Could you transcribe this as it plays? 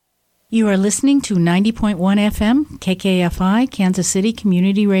You are listening to 90.1 FM, KKFI, Kansas City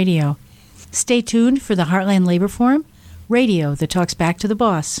Community Radio. Stay tuned for the Heartland Labor Forum, radio that talks back to the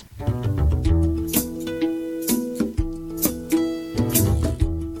boss.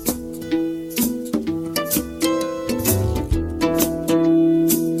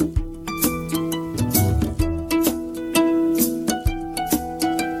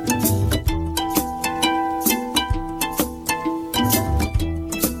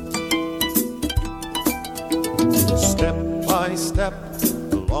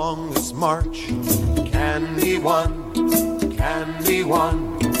 March can be won.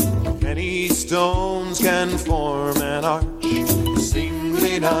 Many stones can form an arch,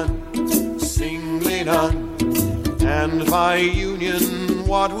 singly done, and by union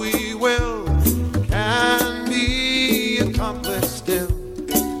what we will can be accomplished still.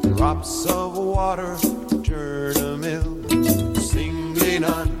 Drops of water turn a mill, singly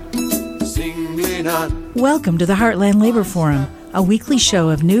done. Welcome to the Heartland Labor Forum, a weekly show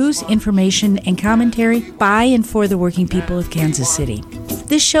of news, information, and commentary by and for the working people of Kansas City.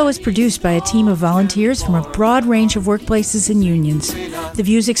 This show is produced by a team of volunteers from a broad range of workplaces and unions. The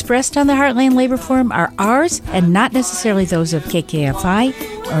views expressed on the Heartland Labor Forum are ours and not necessarily those of KKFI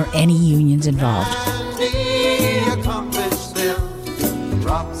or any unions involved.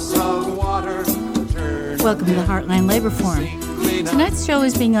 Welcome to the Heartland Labor Forum. Tonight's show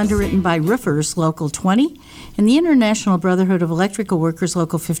is being underwritten by Roofers Local 20 and the International Brotherhood of Electrical Workers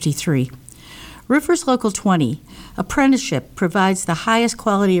Local 53. Roofers Local 20 apprenticeship provides the highest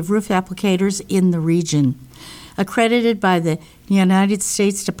quality of roof applicators in the region. Accredited by the United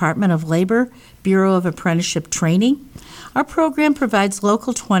States Department of Labor, Bureau of Apprenticeship Training, our program provides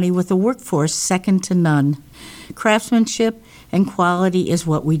Local 20 with a workforce second to none. Craftsmanship and quality is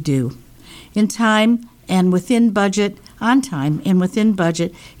what we do. On time and within budget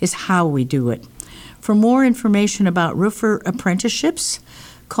is how we do it. For more information about roofer apprenticeships,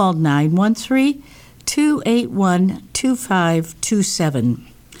 call 913-281-2527.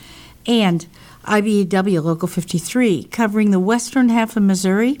 And IBEW Local 53, covering the western half of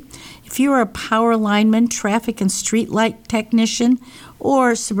Missouri. If you are a power lineman, traffic and street light technician,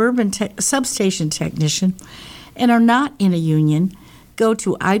 or suburban substation technician, and are not in a union, go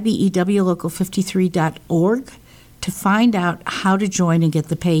to ibewlocal53.org to find out how to join and get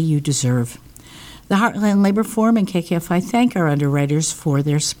the pay you deserve. The Heartland Labor Forum and KKFI thank our underwriters for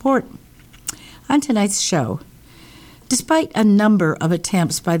their support. On tonight's show, despite a number of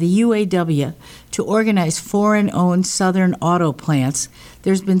attempts by the UAW to organize foreign-owned southern auto plants,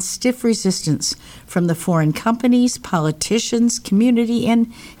 there's been stiff resistance from the foreign companies, politicians, community,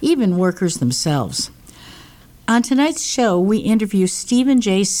 and even workers themselves. On tonight's show, we interview Stephen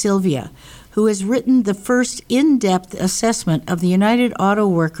J. Sylvia, who has written the first in-depth assessment of the United Auto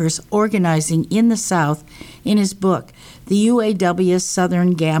Workers organizing in the South in his book, The UAW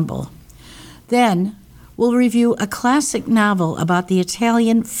Southern Gamble. Then, we'll review a classic novel about the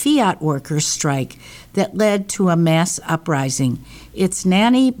Italian Fiat workers' strike that led to a mass uprising. It's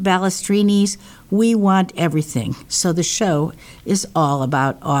Nanni Balestrini's We Want Everything, so the show is all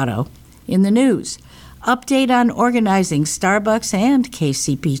about auto. In the news, update on organizing Starbucks and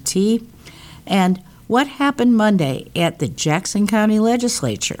KCPT, and what happened Monday at the Jackson County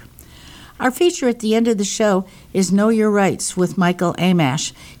Legislature. Our feature at the end of the show is Know Your Rights with Michael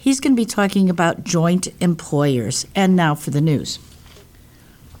Amash. He's going to be talking about joint employers. And now for the news.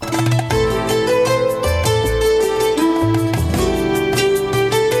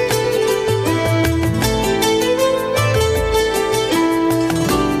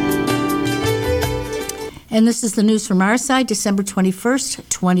 And this is the news from our side, December 21st,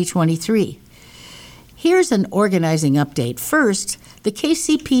 2023. Here's an organizing update. First, the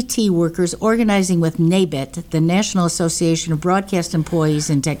KCPT workers organizing with NABET, the National Association of Broadcast Employees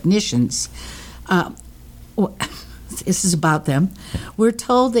and Technicians, this is about them. We're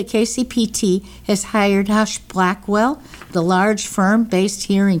told that KCPT has hired Hush Blackwell, the large firm based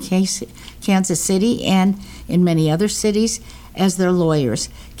here in Kansas City and in many other cities, as their lawyers.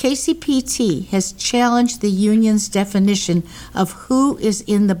 KCPT has challenged the union's definition of who is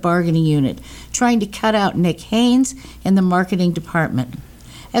in the bargaining unit, trying to cut out Nick Haynes and the marketing department.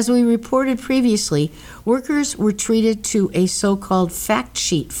 As we reported previously, workers were treated to a so-called fact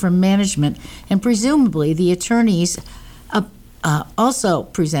sheet from management, and presumably the attorneys also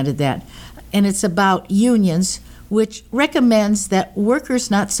presented that. And it's about unions, which recommends that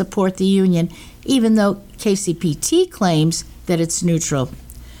workers not support the union, even though KCPT claims that it's neutral.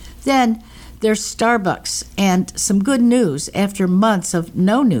 Then there's Starbucks and some good news after months of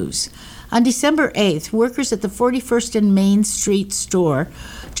no news. On December 8th, workers at the 41st and Main Street store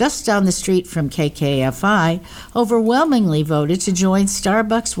just down the street from KKFI, overwhelmingly voted to join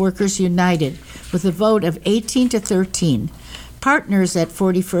Starbucks Workers United with a vote of 18 to 13. Partners at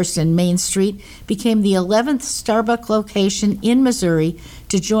 41st and Main Street became the 11th Starbucks location in Missouri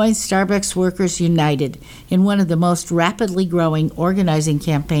to join Starbucks Workers United in one of the most rapidly growing organizing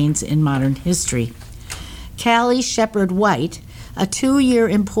campaigns in modern history. Callie Shepard White, a 2-year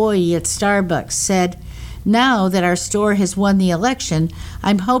employee at Starbucks, said, "Now that our store has won the election,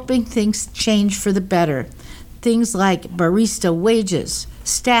 I'm hoping things change for the better. Things like barista wages,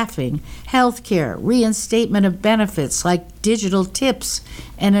 staffing, health care, reinstatement of benefits like digital tips,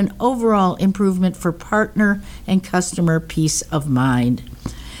 and an overall improvement for partner and customer peace of mind.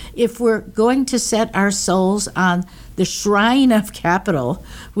 If we're going to set our souls on the shrine of capital,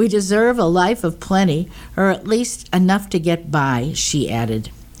 we deserve a life of plenty, or at least enough to get by," she added.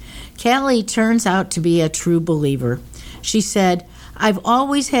 Callie turns out to be a true believer. She said, "I've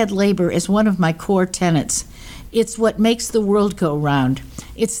always had labor as one of my core tenets. It's what makes the world go round.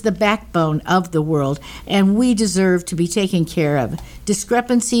 It's the backbone of the world, and we deserve to be taken care of.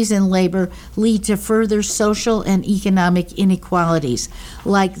 Discrepancies in labor lead to further social and economic inequalities,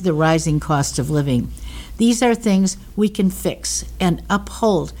 like the rising cost of living. These are things we can fix and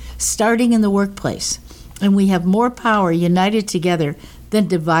uphold, starting in the workplace, and we have more power united together than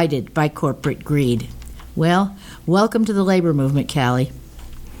divided by corporate greed." Well, welcome to the labor movement, Callie.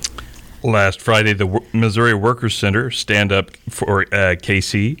 Last Friday, the Missouri Workers Center, Stand Up for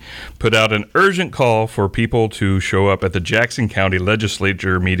KC, put out an urgent call for people to show up at the Jackson County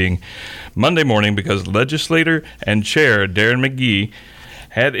Legislature meeting Monday morning because legislator and chair Darren McGee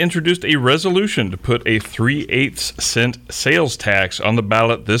had introduced a resolution to put a 3/8 cent sales tax on the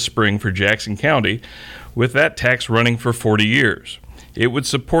ballot this spring for Jackson County, with that tax running for 40 years. It would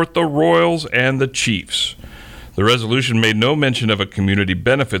support the Royals and the Chiefs. The resolution made no mention of a community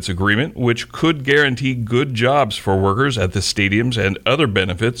benefits agreement, which could guarantee good jobs for workers at the stadiums and other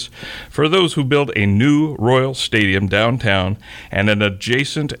benefits for those who build a new Royal Stadium downtown and an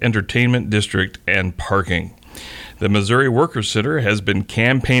adjacent entertainment district and parking. The Missouri Workers Center has been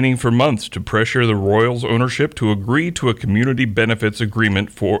campaigning for months to pressure the Royals ownership to agree to a community benefits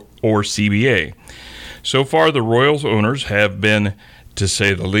agreement or CBA. So far, the Royals owners have been, to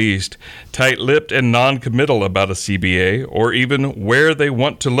say the least, tight-lipped and non-committal about a CBA or even where they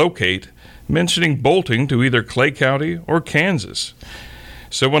want to locate, mentioning bolting to either Clay County or Kansas.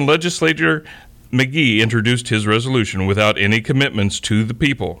 So when Legislator McGee introduced his resolution without any commitments to the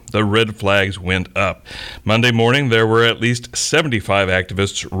people, the red flags went up. Monday morning, there were at least 75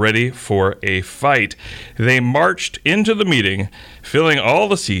 activists ready for a fight. They marched into the meeting, filling all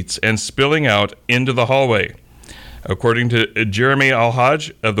the seats and spilling out into the hallway. According to Jeremy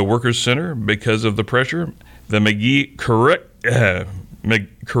Alhaj of the Workers Center, because of the pressure, the McGee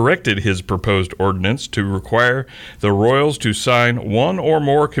corrected his proposed ordinance to require the Royals to sign one or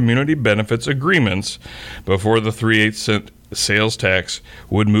more community benefits agreements before the 3/8 cent sales tax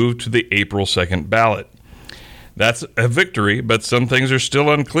would move to the April 2nd ballot. That's a victory, but some things are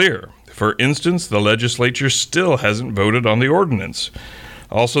still unclear. For instance, the legislature still hasn't voted on the ordinance.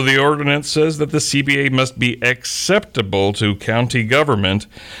 Also, the ordinance says that the CBA must be acceptable to county government,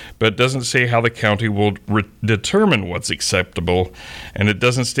 but doesn't say how the county will determine what's acceptable, and it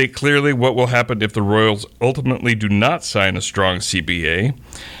doesn't state clearly what will happen if the Royals ultimately do not sign a strong CBA,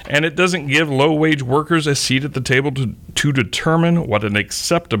 and it doesn't give low-wage workers a seat at the table to determine what an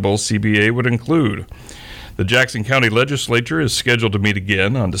acceptable CBA would include. The Jackson County Legislature is scheduled to meet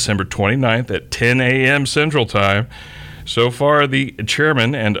again on December 29th at 10 a.m. Central Time. So far, the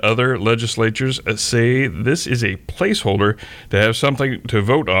chairman and other legislators say this is a placeholder to have something to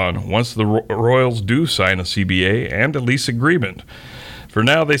vote on once the Royals do sign a CBA and a lease agreement. For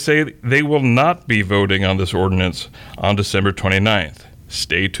now, they say they will not be voting on this ordinance on December 29th.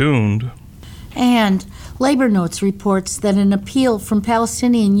 Stay tuned. And Labor Notes reports that an appeal from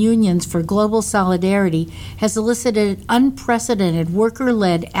Palestinian unions for global solidarity has elicited unprecedented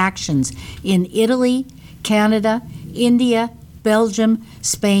worker-led actions in Italy, Canada, India, Belgium,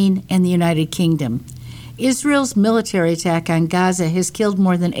 Spain, and the United Kingdom. Israel's military attack on Gaza has killed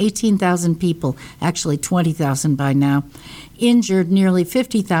more than 18,000 people, actually 20,000 by now, injured nearly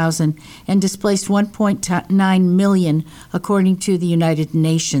 50,000, and displaced 1.9 million, according to the United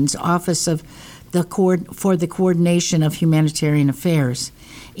Nations Office for the Coordination of Humanitarian Affairs.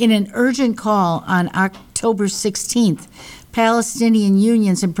 In an urgent call on October 16th, Palestinian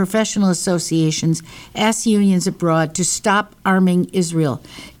unions and professional associations asked unions abroad to stop arming Israel,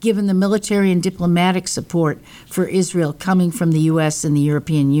 given the military and diplomatic support for Israel coming from the U.S. and the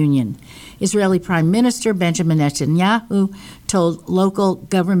European Union. Israeli Prime Minister Benjamin Netanyahu told local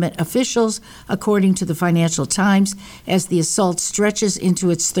government officials, according to the Financial Times, as the assault stretches into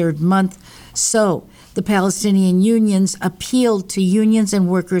its third month, so the Palestinian unions appealed to unions and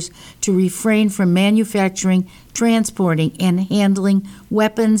workers to refrain from manufacturing, transporting, and handling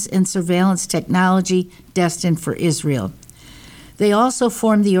weapons and surveillance technology destined for Israel. They also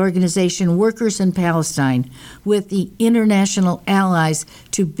formed the organization Workers in Palestine with the international allies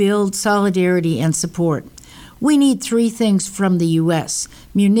to build solidarity and support. We need three things from the U.S.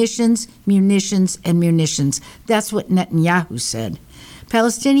 munitions, munitions, and munitions. That's what Netanyahu said.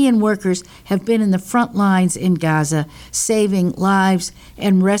 Palestinian workers have been in the front lines in Gaza, saving lives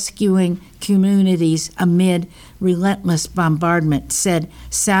and rescuing communities amid relentless bombardment, said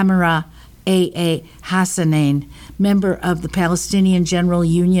Samira A.A. Hassanein, member of the Palestinian General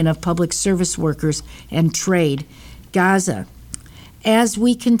Union of Public Service Workers and Trade. Gaza. As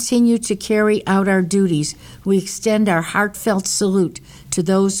we continue to carry out our duties, we extend our heartfelt salute to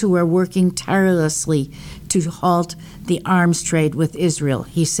those who are working tirelessly to halt the arms trade with Israel,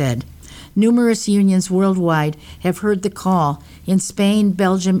 he said. Numerous unions worldwide have heard the call in Spain,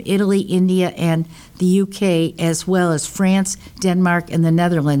 Belgium, Italy, India, and the UK, as well as France, Denmark, and the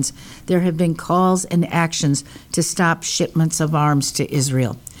Netherlands. There have been calls and actions to stop shipments of arms to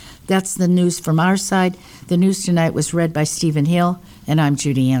Israel. That's the news from our side. The news tonight was read by Stephen Hill, and I'm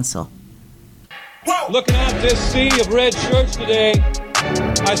Judy Ansell. Looking at this sea of red shirts today,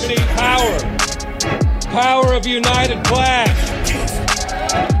 I see power. Power of united class.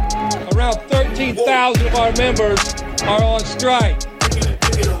 Around 13,000 of our members are on strike.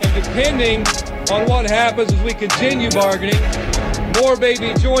 And depending on what happens as we continue bargaining, more may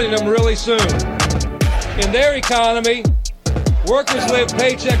be joining them really soon. In their economy, workers live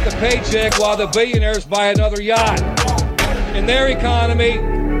paycheck to paycheck while the billionaires buy another yacht. In their economy,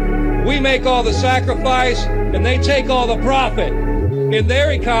 we make all the sacrifice and they take all the profit. In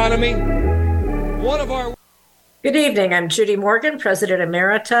their economy, one of our... Good evening. I'm Judy Morgan, President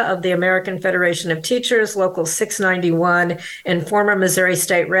Emerita of the American Federation of Teachers, Local 691, and former Missouri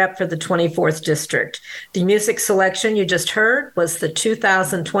State Rep for the 24th District. The music selection you just heard was the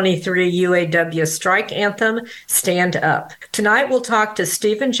 2023 UAW strike anthem, Stand Up. Tonight we'll talk to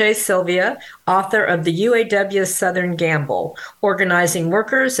Stephen J. Sylvia, author of the UAW Southern Gamble, Organizing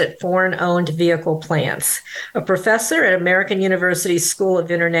Workers at Foreign-Owned Vehicle Plants. A professor at American University School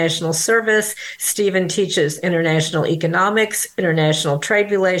of International Service, Stephen teaches international economics, international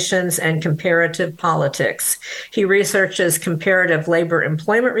trade relations, and comparative politics. He researches comparative labor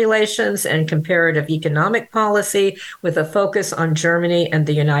employment relations and comparative economic policy with a focus on Germany and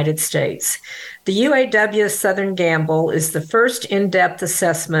the United States. The UAW Southern Gamble is the first in-depth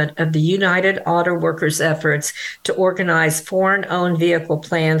assessment of the United Auto Workers' efforts to organize foreign-owned vehicle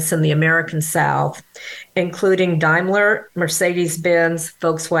plants in the American South, including Daimler, Mercedes-Benz,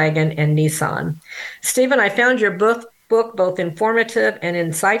 Volkswagen, and Nissan. Stephen, I found your book both informative and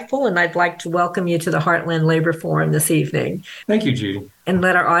insightful, and I'd like to welcome you to the Heartland Labor Forum this evening. Thank you, Judy. And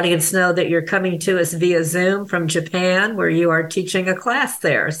let our audience know that you're coming to us via Zoom from Japan, where you are teaching a class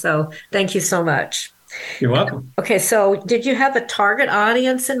there. So thank you so much. You're welcome. Okay, so did you have a target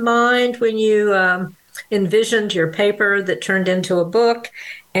audience in mind when you envisioned your paper that turned into a book?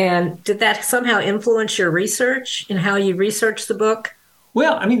 And did that somehow influence your research and how you researched the book?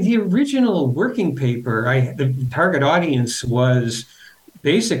 Well, I mean, the original working paper, the target audience was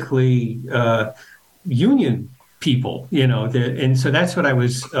basically union people, and so that's what I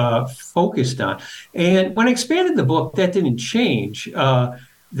was focused on. And when I expanded the book, that didn't change.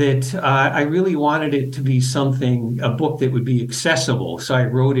 I really wanted it to be a book that would be accessible. So I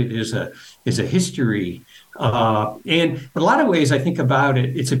wrote it as a history. And in a lot of ways, I think about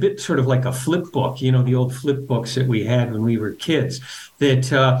it, it's a bit sort of like a flip book, the old flip books that we had when we were kids.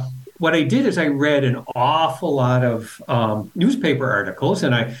 That what I did is I read an awful lot of newspaper articles,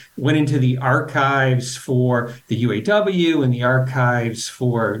 and I went into the archives for the UAW and the archives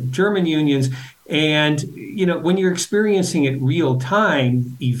for German unions. And, when you're experiencing it real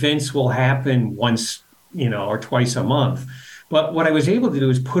time, events will happen once, or twice a month. But what I was able to do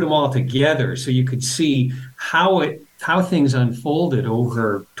is put them all together so you could see how things unfolded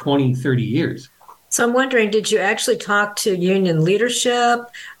over 20, 30 years. So I'm wondering, did you actually talk to union leadership,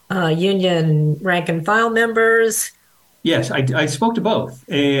 union rank and file members? Yes, I spoke to both.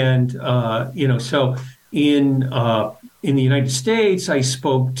 And, so in the United States, I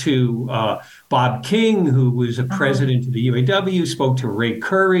spoke to Bob King, who was a president of the UAW, spoke to Ray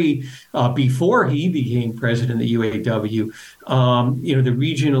Curry before he became president of the UAW. The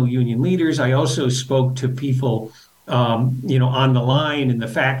regional union leaders. I also spoke to people, on the line in the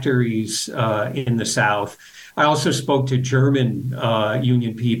factories in the South. I also spoke to German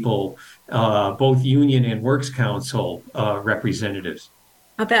union people, both union and works council representatives.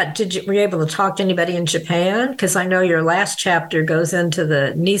 How about, were you able to talk to anybody in Japan? Because I know your last chapter goes into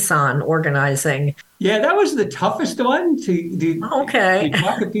the Nissan organizing. Yeah, that was the toughest one to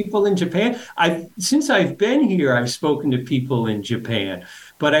talk to people in Japan. Since I've been here, I've spoken to people in Japan,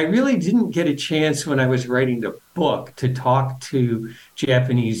 but I really didn't get a chance when I was writing the book to talk to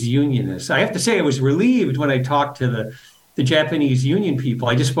Japanese unionists. I have to say I was relieved when I talked to the Japanese union people.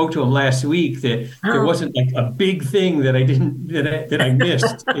 I just spoke to them last week that there wasn't like a big thing that I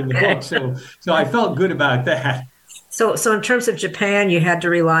missed in the book. So I felt good about that. So in terms of Japan, you had to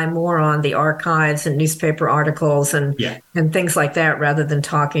rely more on the archives and newspaper articles and things like that rather than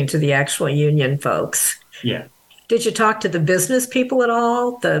talking to the actual union folks. Yeah. Did you talk to the business people at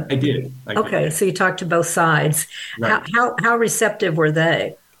all? I did. Okay, so you talked to both sides. Right. How receptive were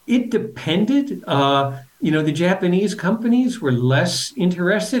they? It depended. The Japanese companies were less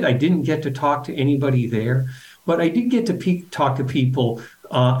interested. I didn't get to talk to anybody there, but I did get to talk to people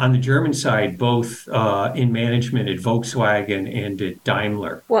on the German side, both in management at Volkswagen and at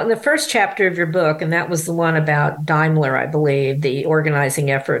Daimler. Well, in the first chapter of your book, and that was the one about Daimler, I believe, the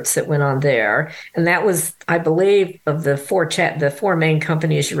organizing efforts that went on there. And that was, I believe, of the four main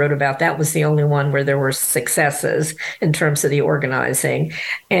companies you wrote about, that was the only one where there were successes in terms of the organizing.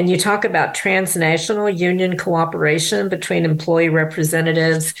 And you talk about transnational union cooperation between employee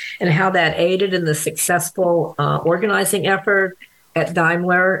representatives and how that aided in the successful organizing effort at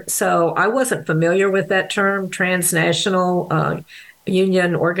Daimler. So I wasn't familiar with that term, transnational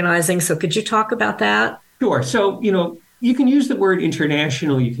union organizing. So could you talk about that? Sure. So, you can use the word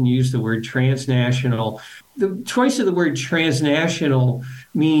international, you can use the word transnational. The choice of the word transnational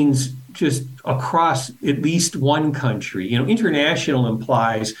means just across at least one country. International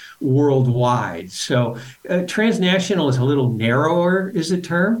implies worldwide. So transnational is a little narrower is the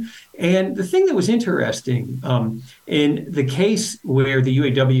term. And the thing that was interesting in the case where the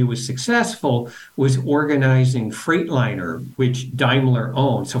UAW was successful was organizing Freightliner, which Daimler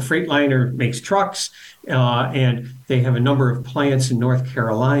owned. So Freightliner makes trucks, and they have a number of plants in North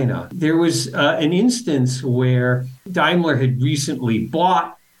Carolina. There was an instance where Daimler had recently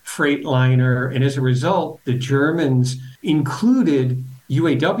bought Freightliner, and as a result, the Germans included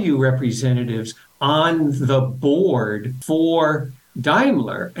UAW representatives on the board for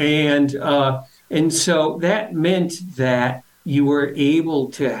Daimler, and so that meant that you were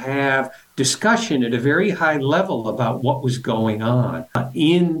able to have discussion at a very high level about what was going on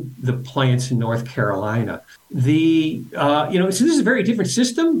in the plants in North Carolina. So this is a very different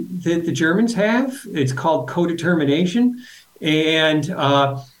system that the Germans have. It's called co-determination, and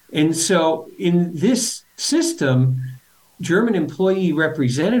so in this system, German employee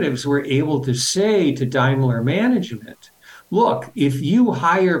representatives were able to say to Daimler management, look, if you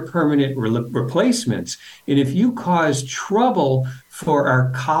hire permanent replacements and if you cause trouble for our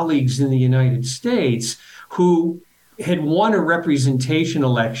colleagues in the United States who had won a representation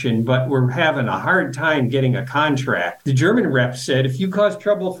election but were having a hard time getting a contract, the German rep said, if you cause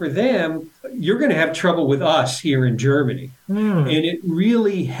trouble for them, you're going to have trouble with us here in Germany. And it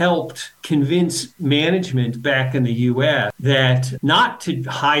really helped convince management back in the U.S. that not to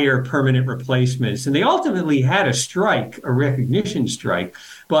hire permanent replacements. And they ultimately had a strike, a recognition strike,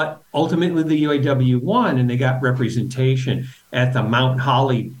 but ultimately the UAW won and they got representation at the Mount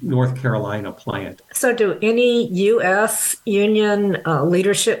Holly, North Carolina plant. So do any U.S. union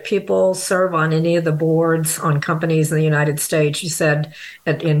leadership people serve on any of the boards on companies in the United States? You said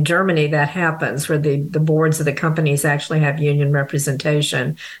that in Germany that happens, where the boards of the companies actually have union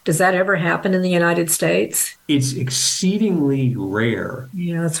representation. Does that ever happen in the United States? It's exceedingly rare.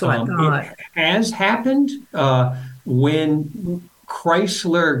 Yeah, that's what I thought. It has happened when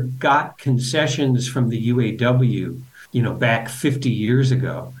Chrysler got concessions from the UAW, back 50 years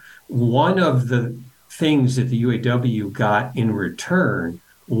ago. One of the things that the UAW got in return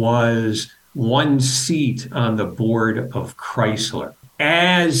was one seat on the board of Chrysler.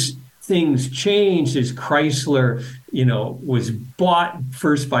 As things changed, as Chrysler, was bought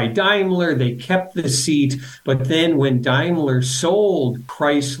first by Daimler, they kept the seat. But then when Daimler sold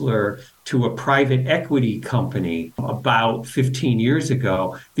Chrysler to a private equity company about 15 years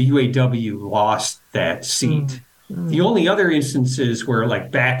ago, the UAW lost that seat. The only other instances were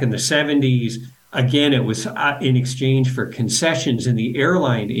like back in the 70s, again, it was in exchange for concessions in the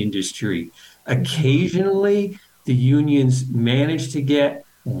airline industry. Occasionally, the unions manage to get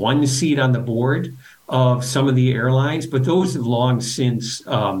one seat on the board of some of the airlines, but those have long since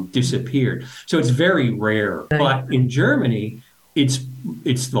disappeared. So it's very rare. But in Germany, it's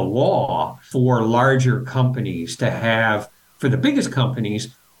the law for larger companies to have, for the biggest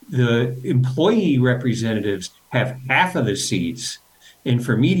companies, the employee representatives have half of the seats. And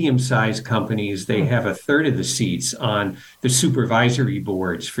for medium-sized companies, they have a third of the seats on the supervisory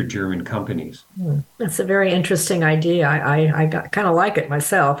boards for German companies. That's a very interesting idea. I kind of like it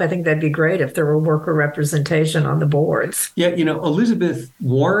myself. I think that'd be great if there were worker representation on the boards. Yeah, Elizabeth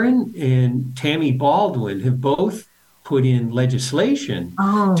Warren and Tammy Baldwin have both put in legislation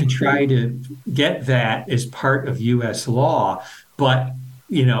to try to get that as part of U.S. law, but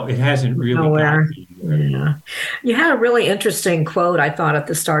it hasn't really gotten anywhere. Yeah. You had a really interesting quote, I thought, at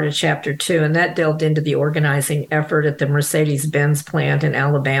the start of chapter 2, and that delved into the organizing effort at the Mercedes-Benz plant in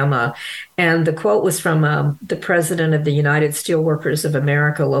Alabama. And the quote was from the president of the United Steelworkers of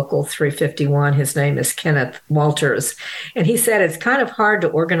America, Local 351. His name is Kenneth Walters. And he said, it's kind of hard to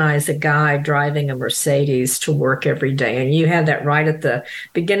organize a guy driving a Mercedes to work every day. And you had that right at the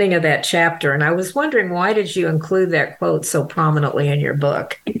beginning of that chapter. And I was wondering, why did you include that quote so prominently in your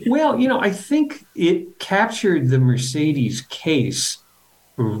book? Well, I think it captured the Mercedes case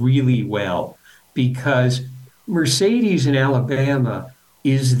really well, because Mercedes in Alabama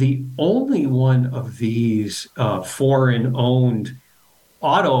is the only one of these foreign-owned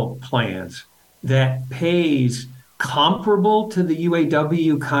auto plants that pays comparable to the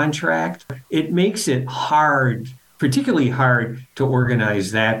UAW contract. It makes it hard, particularly hard, to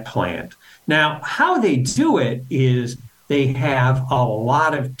organize that plant. Now, how they do it is they have a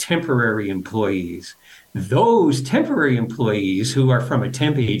lot of temporary employees. Those temporary employees who are from a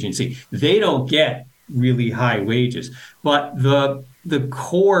temp agency, they don't get really high wages. But the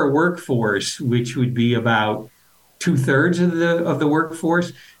core workforce, which would be about 2/3 of the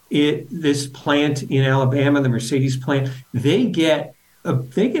workforce, this plant in Alabama, the Mercedes plant, they get a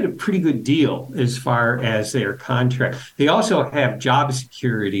pretty good deal as far as their contract. They also have job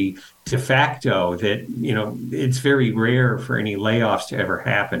security de facto that, it's very rare for any layoffs to ever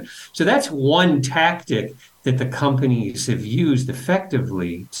happen. So that's one tactic that the companies have used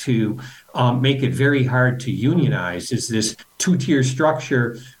effectively to make it very hard to unionize, is this two-tier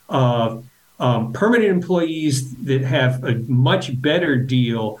structure of permanent employees that have a much better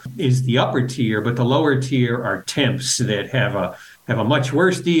deal is the upper tier, but the lower tier are temps that have a much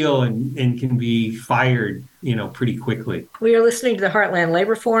worse deal and can be fired, pretty quickly. We are listening to the Heartland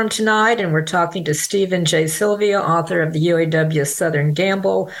Labor Forum tonight, and we're talking to Stephen J. Sylvia, author of the UAW Southern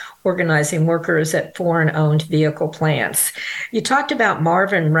Gamble, Organizing Workers at Foreign-Owned Vehicle Plants. You talked about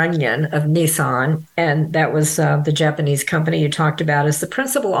Marvin Runyon of Nissan, and that was the Japanese company you talked about, as the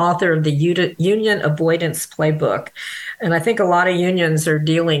principal author of the Union Avoidance Playbook. And I think a lot of unions are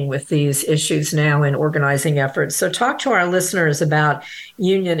dealing with these issues now in organizing efforts. So talk to our listeners about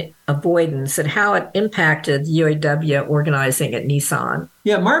union avoidance and how it impacted UAW organizing at Nissan.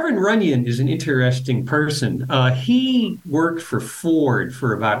 Yeah, Marvin Runyon is an interesting person. He worked for Ford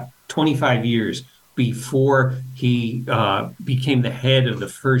for about 25 years before he became the head of the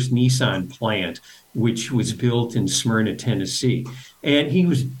first Nissan plant, which was built in Smyrna, Tennessee. And he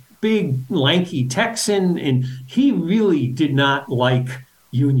was big, lanky Texan, and he really did not like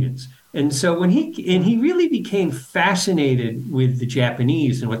unions. And so when he really became fascinated with the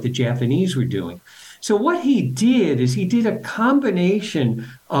Japanese and what the Japanese were doing. So what he did is he did a combination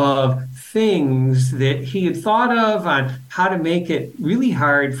of things that he had thought of on how to make it really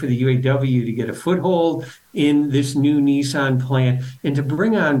hard for the UAW to get a foothold in this new Nissan plant and to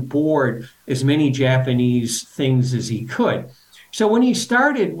bring on board as many Japanese things as he could. So when he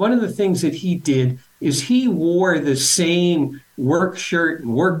started, one of the things that he did is he wore the same work shirt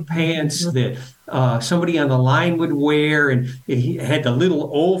and work pants that somebody on the line would wear, and he had the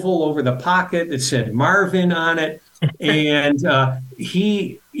little oval over the pocket that said Marvin on it. And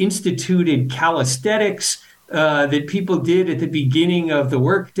he instituted calisthenics that people did at the beginning of the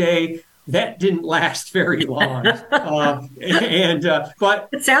workday. That didn't last very long. But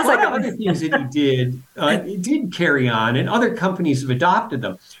it sounds like other things that he did, it did carry on, and other companies have adopted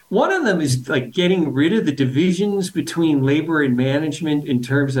them. One of them is like getting rid of the divisions between labor and management in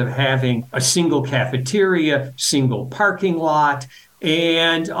terms of having a single cafeteria, single parking lot,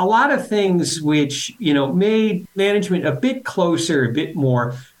 and a lot of things which, made management a bit closer, a bit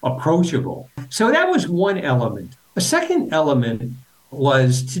more approachable. So that was one element. A second element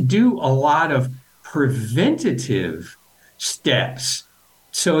was to do a lot of preventative steps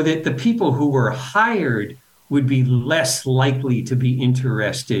so that the people who were hired would be less likely to be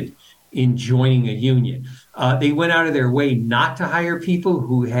interested in joining a union. They went out of their way not to hire people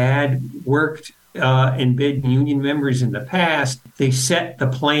who had worked and been union members in the past. They set the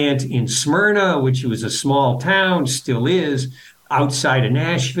plant in Smyrna, which was a small town, still is, outside of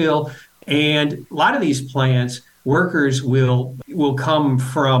Nashville. And a lot of these plants, workers will come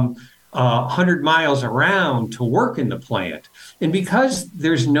from 100 miles around to work in the plant. And because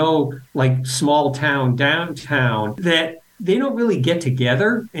there's no like small town downtown, that they don't really get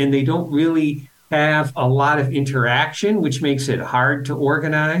together and they don't really have a lot of interaction, which makes it hard to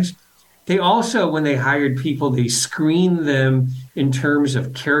organize. They also, when they hired people, they screened them in terms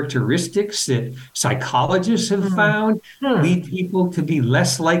of characteristics that psychologists have found lead people to be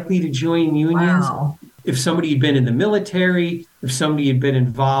less likely to join unions. Wow. If somebody had been in the military, if somebody had been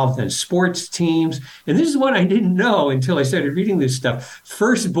involved in sports teams, and this is what I didn't know until I started reading this stuff.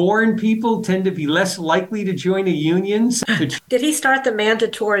 Firstborn people tend to be less likely to join a union. Did he start the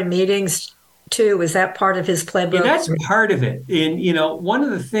mandatory meetings too? Was that part of his playbook? Yeah, that's part of it. And, one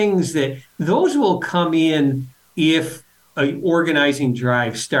of the things that those will come in if an organizing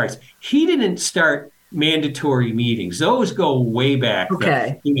drive starts. He didn't start mandatory meetings. Those go way back.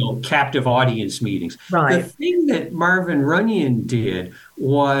 Okay. Captive audience meetings. Right. The thing that Marvin Runyon did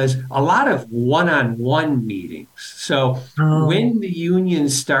was a lot of one-on-one meetings. So when the union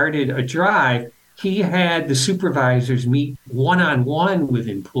started a drive, he had the supervisors meet one-on-one with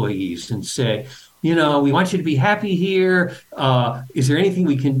employees and say, we want you to be happy here. Is there anything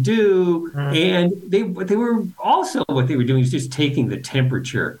we can do? And they were also, what they were doing is just taking the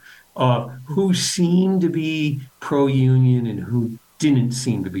temperature of who seemed to be pro-union and who didn't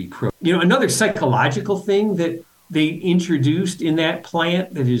seem to be pro. Another psychological thing that they introduced in that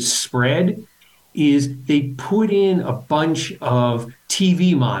plant that is spread is they put in a bunch of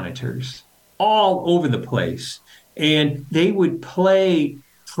TV monitors all over the place. And they would play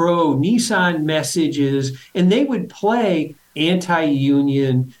pro-Nissan messages, and they would play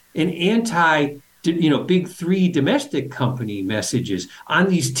anti-union and big three domestic company messages on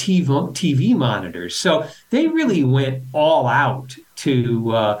these TV monitors. So they really went all out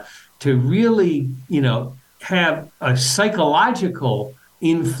to really, have a psychological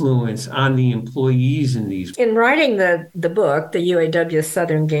influence on the employees in these. In writing the book, the UAW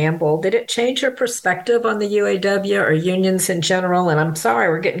Southern Gamble, did it change your perspective on the UAW or unions in general? And I'm sorry,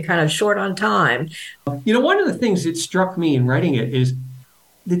 we're getting kind of short on time. One of the things that struck me in writing it is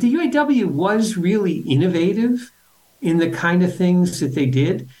that the UAW was really innovative in the kind of things that they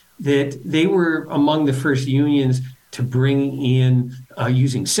did, that they were among the first unions to bring in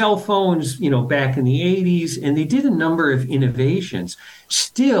using cell phones, back in the 80s, and they did a number of innovations.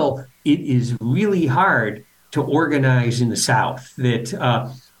 Still, it is really hard to organize in the South. That,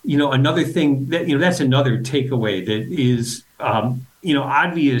 another thing that, that's another takeaway that is,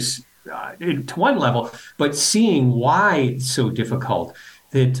 obvious to one level, but seeing why it's so difficult.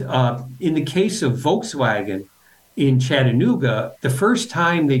 That in the case of Volkswagen in Chattanooga, the first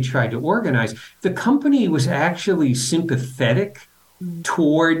time they tried to organize, the company was actually sympathetic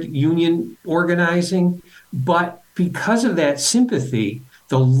toward union organizing. But because of that sympathy,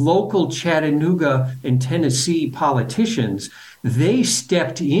 the local Chattanooga and Tennessee politicians, they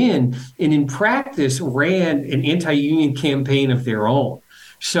stepped in and in practice ran an anti-union campaign of their own.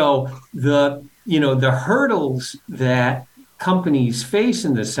 So the hurdles that companies face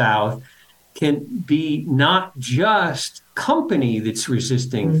in the South can be not just company that's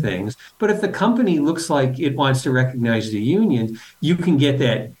resisting things, but if the company looks like it wants to recognize the union, you can get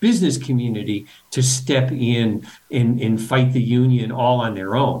that business community to step in and fight the union all on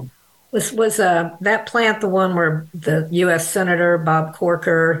their own. Was that plant the one where the U.S. Senator Bob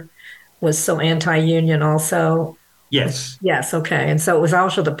Corker was so anti-union also? Yes. Yes, okay. And so it was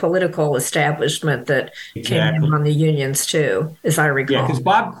also the political establishment that came in on the unions too, as I recall. Yeah, because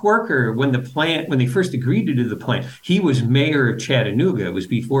Bob Corker, when they first agreed to do the plant, he was mayor of Chattanooga. It was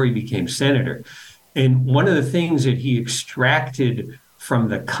before he became senator. And one of the things that he extracted from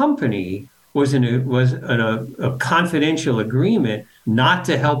the company was a confidential agreement not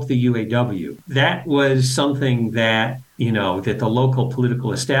to help the UAW. That was something that, that the local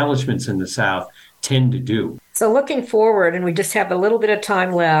political establishments in the South tend to do. So looking forward, and we just have a little bit of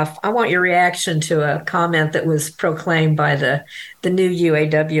time left, I want your reaction to a comment that was proclaimed by the new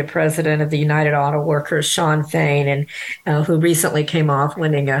UAW president of the United Auto Workers, Shawn Fain, and who recently came off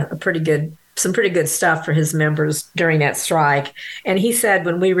winning some pretty good stuff for his members during that strike. And he said,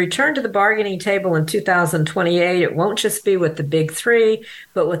 when we return to the bargaining table in 2028, it won't just be with the big three,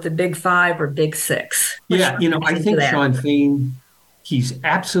 but with the big five or big six. I think Shawn Fain, he's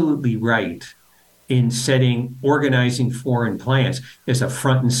absolutely right. in setting organizing foreign plants as a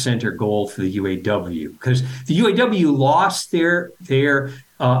front and center goal for the UAW, because the UAW lost their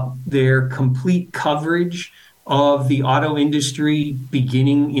complete coverage of the auto industry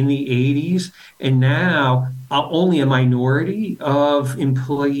beginning in the 80s, and now only a minority of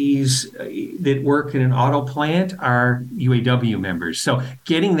employees that work in an auto plant are UAW members. So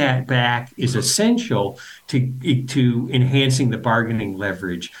getting that back is essential to enhancing the bargaining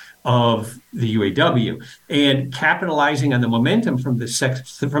leverage of the UAW, and capitalizing on the momentum from the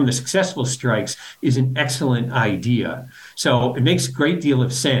successful strikes is an excellent idea. So it makes a great deal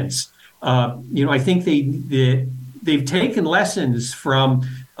of sense. I think they've taken lessons from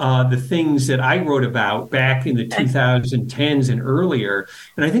the things that I wrote about back in the 2010s and earlier.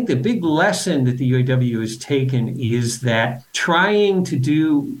 And I think the big lesson that the UAW has taken is that trying to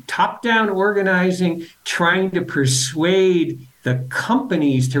do top-down organizing, trying to persuade the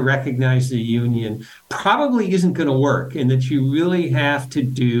companies to recognize the union probably isn't going to work, and that you really have to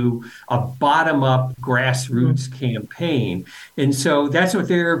do a bottom-up grassroots campaign. And so that's what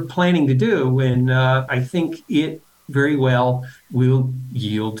they're planning to do, and I think it very well will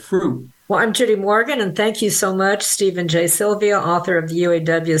yield fruit. Well, I'm Judy Morgan, and thank you so much, Stephen J. Sylvia, author of the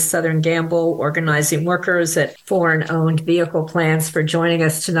UAW's Southern Gamble, organizing workers at foreign-owned vehicle plants, for joining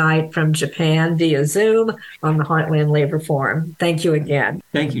us tonight from Japan via Zoom on the Heartland Labor Forum. Thank you again.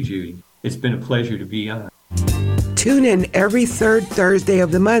 Thank you, Judy. It's been a pleasure to be on. Tune in every third Thursday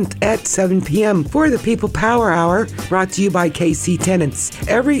of the month at 7 p.m. for the People Power Hour, brought to you by KC Tenants.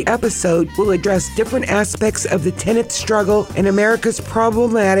 Every episode will address different aspects of the tenant struggle and America's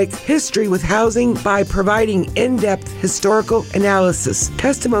problematic history with housing by providing in-depth historical analysis,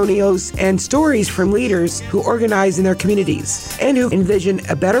 testimonials, and stories from leaders who organize in their communities and who envision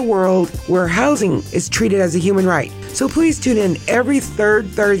a better world where housing is treated as a human right. So please tune in every third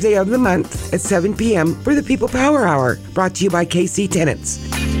Thursday of the month at 7 p.m. for the People Power Hour, brought to you by KC Tenants.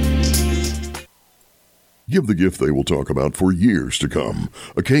 Give the gift they will talk about for years to come.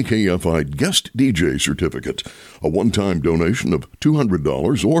 A KKFI Guest DJ Certificate, a one-time donation of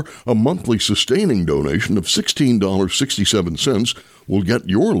 $200, or a monthly sustaining donation of $16.67 will get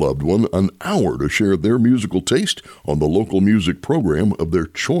your loved one an hour to share their musical taste on the local music program of their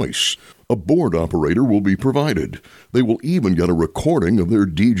choice. A board operator will be provided. They will even get a recording of their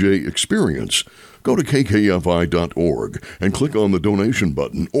DJ experience. Go to kkfi.org and click on the donation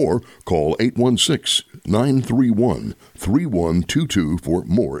button, or call 816-931-3122 for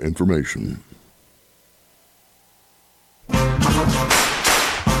more information.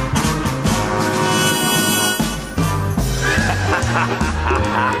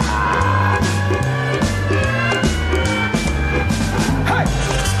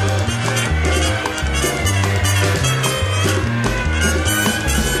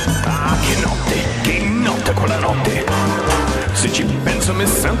 Se ci penso mi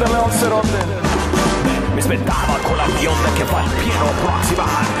sento le ossa rotte. Mi aspettava con la bionda che fa il pieno proxima.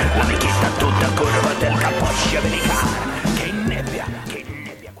 L'amichetta tutta curva del caposcia americana. Che nebbia, che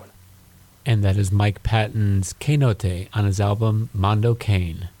nebbia. And that is Mike Patton's K-Note on his album Mondo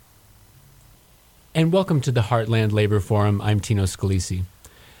Cane. And welcome to the Heartland Labor Forum. I'm Tino Scalisi.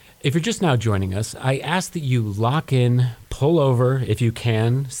 If you're just now joining us, I ask that you lock in, pull over if you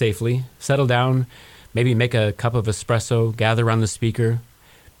can safely, settle down, maybe make a cup of espresso, gather around the speaker,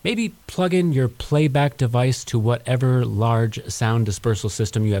 maybe plug in your playback device to whatever large sound dispersal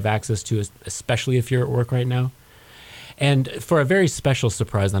system you have access to, especially if you're at work right now. And for a very special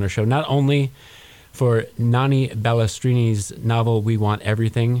surprise on our show, not only for Nanni Balestrini's novel We Want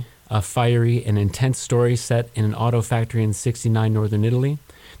Everything, a fiery and intense story set in an auto factory in 69 northern Italy,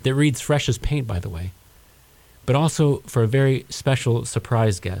 that reads fresh as paint, by the way, but also for a very special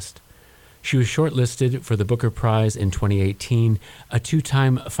surprise guest. She was shortlisted for the Booker Prize in 2018, a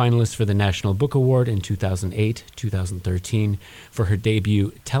two-time finalist for the National Book Award in 2008, 2013, for her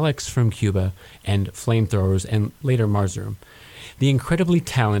debut Telex from Cuba and Flamethrowers, and later Marzorum. The incredibly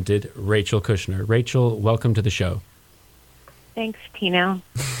talented Rachel Kushner. Rachel, welcome to the show. Thanks, Tino.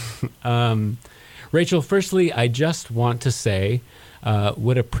 Rachel, firstly, I just want to say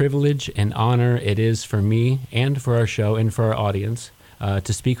what a privilege and honor it is for me and for our show and for our audience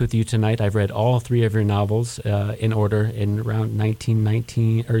to speak with you tonight. I've read all three of your novels in order in around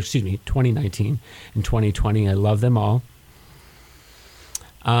 2019 and 2020. I love them all.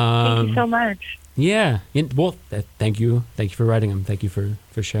 Thank you so much. Yeah. Well, thank you. Thank you for writing them. Thank you for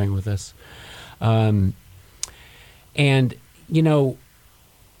sharing with us. And, you know,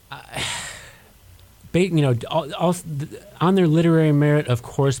 on their literary merit, of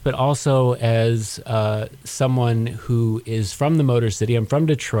course, but also as someone who is from the Motor City. I'm from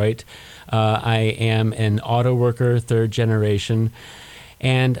Detroit. I am an auto worker, third generation.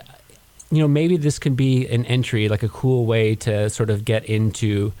 And, maybe this could be an entry, like a cool way to sort of get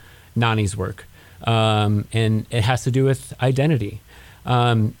into Nanni's work. And it has to do with identity.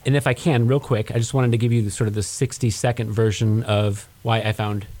 And if I can, real quick, I just wanted to give you the 60-second version of why I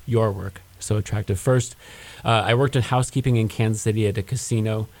found your work so attractive. First, I worked in housekeeping in Kansas City at a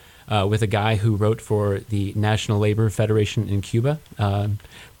casino with a guy who wrote for the National Labor Federation in Cuba,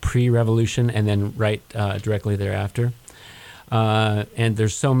 pre-revolution, and then right directly thereafter. And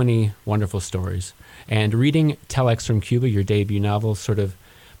there's so many wonderful stories. And reading Telex from Cuba, your debut novel, sort of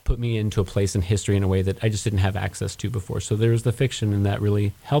put me into a place in history in a way that I just didn't have access to before. So there was the fiction, and that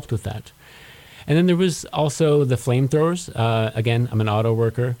really helped with that. And then there was also the flamethrowers. Again, I'm an auto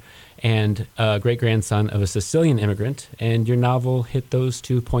worker and a great-grandson of a Sicilian immigrant, and your novel hit those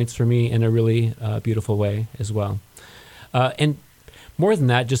 2 points for me in a really beautiful way as well. And more than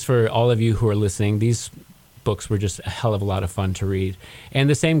that, just for all of you who are listening, these books were just a hell of a lot of fun to read. And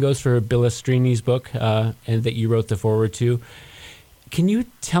the same goes for Balestrini's book, and that you wrote the foreword to. Can you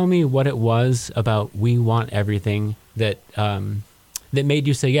tell me what it was about We Want Everything that that made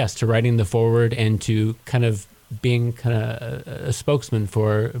you say yes to writing the foreword and to kind of being a spokesman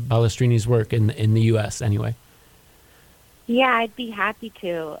for Balestrini's work in the U.S. anyway? Yeah, I'd be happy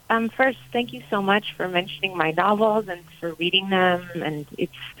to. First, thank you so much for mentioning my novels and for reading them. And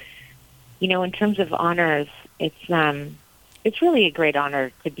it's, in terms of honors, it's really a great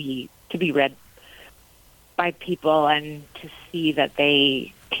honor to be read by people and to see that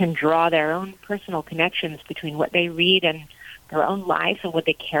they can draw their own personal connections between what they read and their own life and what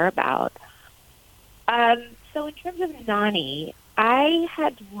they care about. So in terms of Nanni, I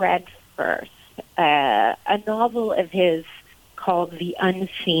had read first a novel of his called The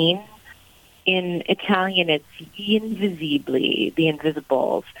Unseen. In Italian, it's Gli Invisibili, The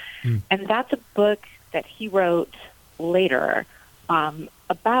Invisibles. And that's a book that he wrote later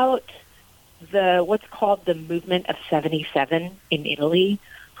about what's called the movement of 77 in Italy,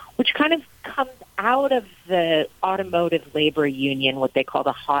 which kind of comes out of the automotive labor union, what they call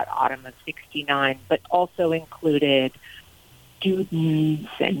the hot autumn of 69, but also included students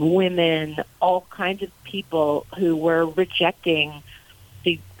and women, all kinds of people who were rejecting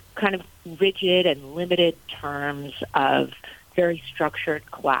the kind of rigid and limited terms of very structured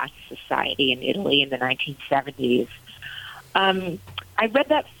class society in Italy in the 1970s. I read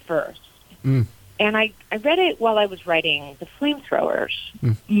that first. And I read it while I was writing The Flamethrowers,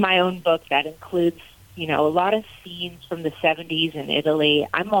 my own book that includes, a lot of scenes from the 70s in Italy.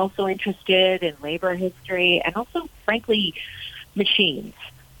 I'm also interested in labor history and also, frankly, machines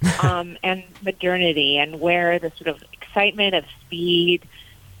and modernity and where the sort of excitement of speed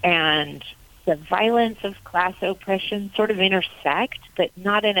and the violence of class oppression sort of intersect, but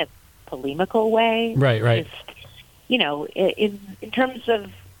not in a polemical way. Right. Just, in terms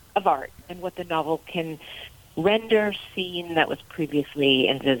of art and what the novel can render seen that was previously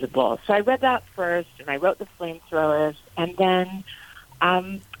invisible. So I read that first, and I wrote The Flamethrowers, and then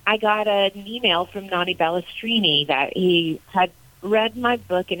I got an email from Nanni Balestrini that he had read my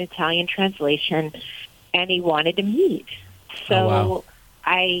book in Italian translation, and he wanted to meet. So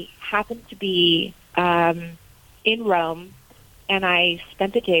I happened to be in Rome, and I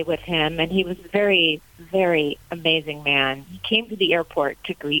spent the day with him, and he was a very, very amazing man. He came to the airport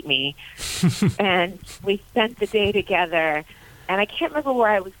to greet me, and we spent the day together. And I can't remember where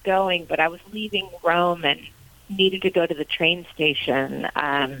I was going, but I was leaving Rome and needed to go to the train station,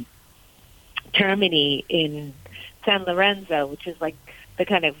 Termini in San Lorenzo, which is like the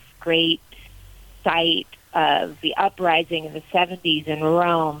kind of great site of the uprising in the 70s in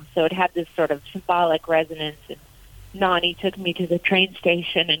Rome. So it had this sort of symbolic resonance. And Nanni took me to the train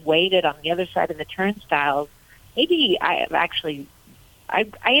station and waited on the other side of the turnstiles. Maybe I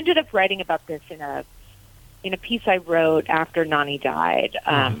ended up writing about this in a piece I wrote after Nanni died,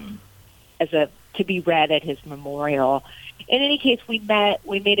 to be read at his memorial. In any case, we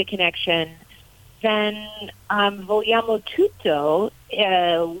made a connection. Then Vogliamo Tutto,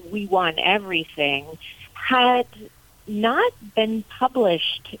 We Want Everything, had not been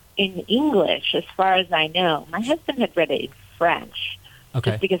published in English, as far as I know. My husband had read it in French,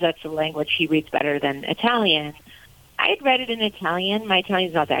 just because that's the language he reads better than Italian. I had read it in Italian. My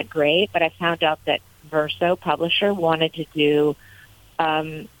Italian's not that great, but I found out that Verso, publisher, wanted to do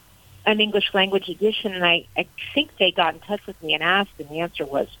an English language edition, and I think they got in touch with me and asked, and the answer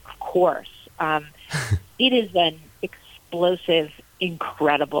was, of course. It is an explosive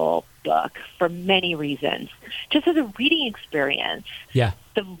incredible book for many reasons. Just as a reading experience,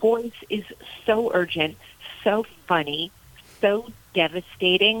 the voice is so urgent, so funny, so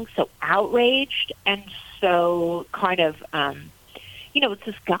devastating, so outraged, and so kind of, it's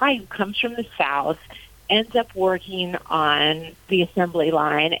this guy who comes from the South, ends up working on the assembly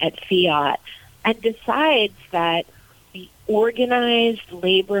line at Fiat, and decides that the organized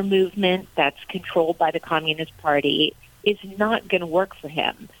labor movement that's controlled by the Communist Party is not going to work for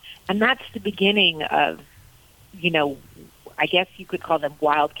him. And that's the beginning of, I guess you could call them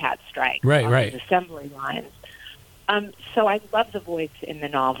wildcat strikes on these assembly lines. So I love the voice in the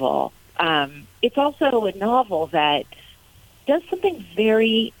novel. It's also a novel that does something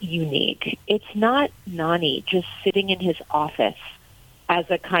very unique. It's not Nanni just sitting in his office as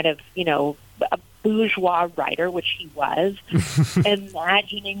a kind of, a bourgeois writer, which he was,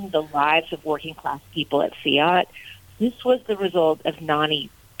 imagining the lives of working class people at Fiat. This was the result of Nanni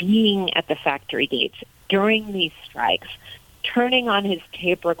being at the factory gates during these strikes, turning on his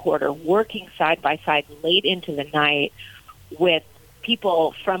tape recorder, working side by side late into the night with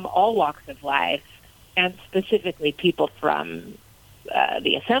people from all walks of life, and specifically people from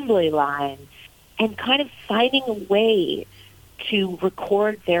the assembly line, and kind of finding a way to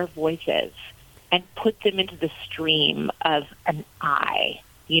record their voices and put them into the stream of an eye,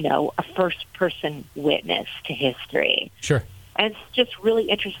 a first-person witness to history. Sure. And it's just really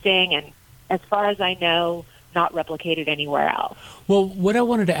interesting, and as far as I know, not replicated anywhere else. Well, what I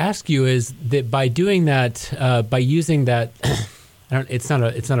wanted to ask you is that by doing that, by using that, it's not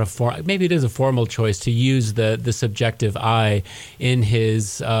a maybe it is a formal choice to use the subjective I in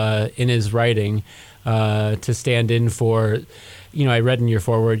his writing to stand in for, I read in your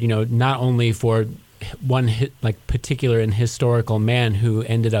foreword, not only for one particular and historical man who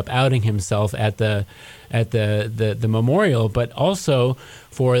ended up outing himself at the memorial, but also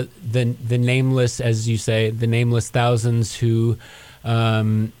for the nameless, as you say, the nameless thousands who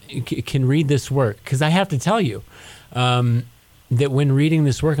can read this work. Because I have to tell you that when reading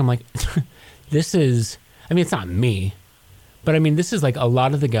this work, I'm like, this is, it's not me, but this is like a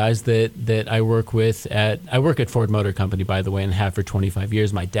lot of the guys that I work with I work at Ford Motor Company, by the way, and have for 25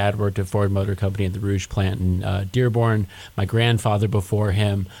 years. My dad worked at Ford Motor Company at the Rouge plant in Dearborn, my grandfather before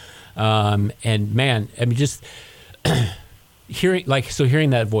him. And man, just hearing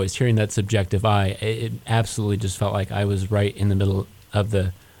that voice, hearing that subjective I, it absolutely just felt like I was right in the middle of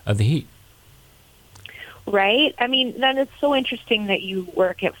the heat. Right. Then it's so interesting that you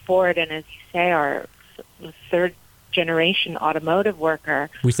work at Ford, and as you say, are the third generation automotive worker.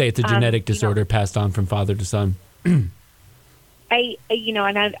 We say it's a genetic disorder passed on from father to son. I'm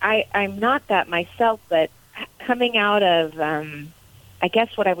not that myself, but coming out of, I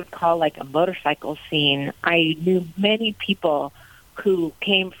guess what I would call like a motorcycle scene, I knew many people who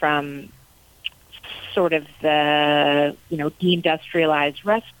came from sort of the, deindustrialized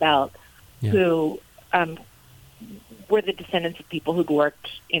Rust Belt, who were the descendants of people who'd worked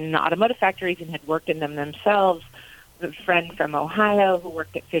in automotive factories and had worked in them themselves. A friend from Ohio who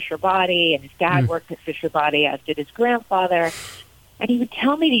worked at Fisher Body, and his dad worked at Fisher Body, as did his grandfather. And he would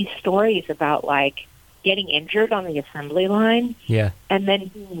tell me these stories about, like, getting injured on the assembly line and then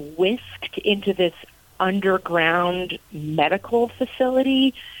being whisked into this underground medical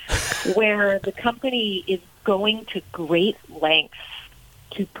facility where the company is going to great lengths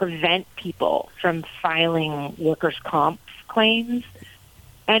to prevent people from filing workers' comp claims.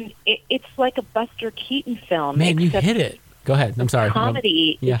 And it's like a Buster Keaton film. Man, you hit it. Go ahead. I'm sorry.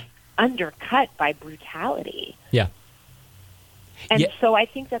 Comedy is undercut by brutality. Yeah. And so I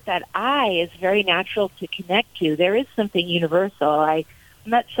think that I is very natural to connect to. There is something universal. I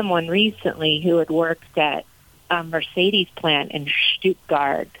met someone recently who had worked at a Mercedes plant in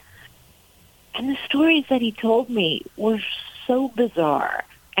Stuttgart. And the stories that he told me were so bizarre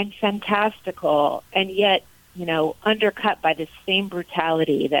and fantastical, and yet, undercut by this same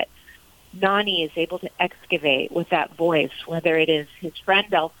brutality that Nanni is able to excavate with that voice, whether it is his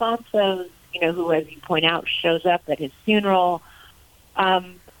friend Alfonso's, who, as you point out, shows up at his funeral,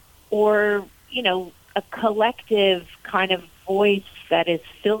 or, a collective kind of voice that is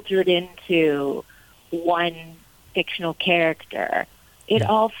filtered into one fictional character. It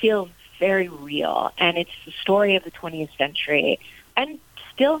all feels very real, and it's the story of the 20th century. And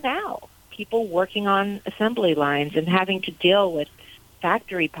still now, people working on assembly lines and having to deal with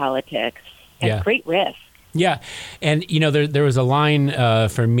factory politics at great risk. Yeah, and there was a line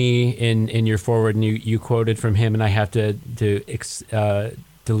for me in your foreword, and you quoted from him, and I have to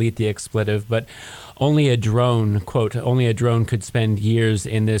delete the expletive, but only a drone, quote, only a drone could spend years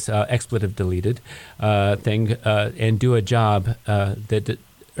in this expletive deleted thing and do a job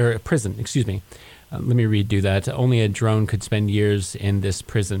or prison, excuse me. Let me redo that. Only a drone could spend years in this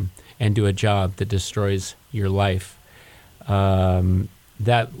prison and do a job that destroys your life.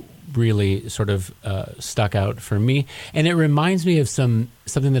 That really sort of stuck out for me. And it reminds me of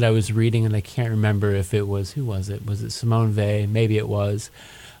something that I was reading, and I can't remember if it was, who was it? Was it Simone Weil? Maybe it was,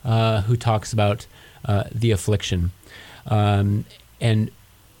 who talks about the affliction. And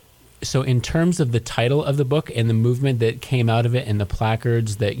so in terms of the title of the book and the movement that came out of it and the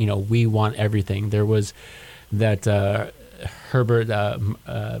placards that, we want everything, there was that Herbert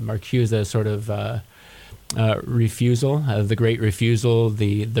Marcuse sort of refusal, the great refusal,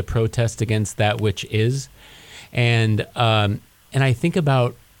 the protest against that which is. And I think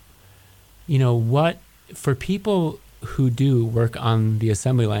about, what, for people who do work on the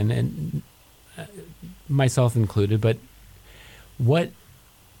assembly line, and myself included, but what,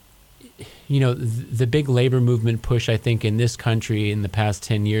 the big labor movement push, I think, in this country in the past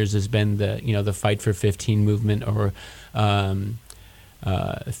 10 years has been the Fight for 15 movement, or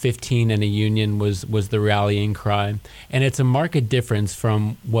 15 and a union was the rallying cry. And it's a marked difference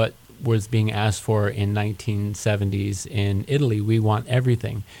from what was being asked for in 1970s in Italy. We want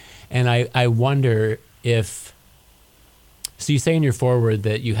everything. And I wonder if, so you say in your foreword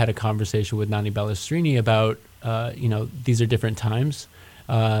that you had a conversation with Nanni Balestrini about, these are different times.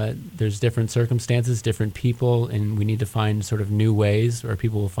 There's different circumstances, different people, and we need to find sort of new ways, or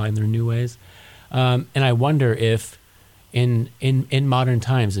people will find their new ways. And I wonder if in modern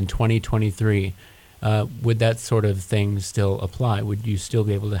times, in 2023, would that sort of thing still apply? Would you still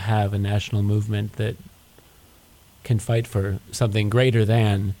be able to have a national movement that can fight for something greater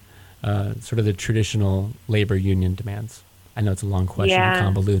than sort of the traditional labor union demands? I know it's a long question,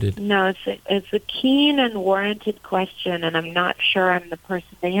 convoluted. No, it's a keen and warranted question, and I'm not sure I'm the person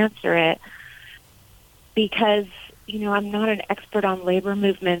to answer it because, I'm not an expert on labor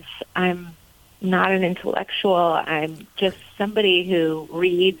movements. I'm not an intellectual. I'm just somebody who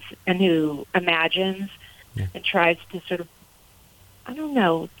reads and who imagines and tries to sort of,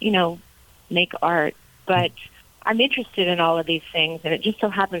 make art. But I'm interested in all of these things, and it just so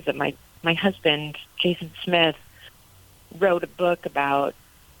happens that my husband, Jason Smith, wrote a book about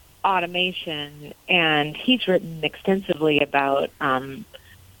automation, and he's written extensively about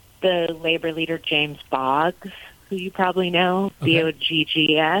the labor leader James Boggs, who you probably know,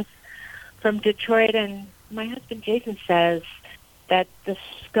 Boggs, from Detroit. And my husband Jason says that the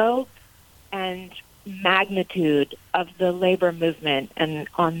scope and magnitude of the labor movement and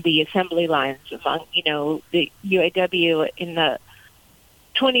on the assembly lines among, the UAW in the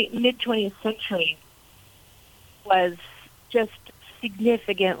mid-20th century was just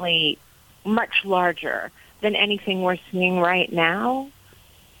significantly much larger than anything we're seeing right now.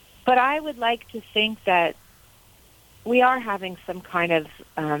 But I would like to think that we are having some kind of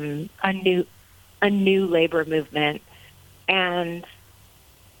a new labor movement, and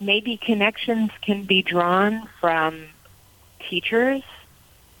maybe connections can be drawn from teachers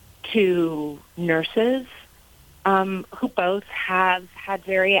to nurses, who both have had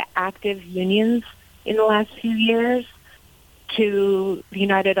very active unions in the last few years, to the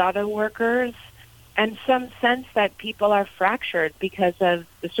United Auto Workers, and some sense that people are fractured because of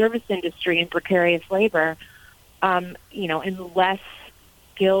the service industry and precarious labor, in less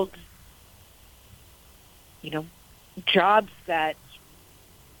skilled, jobs that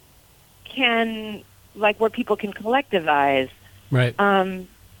can, like where people can collectivize. Right.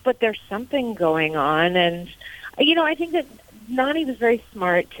 But there's something going on. And, I think that Nanni was very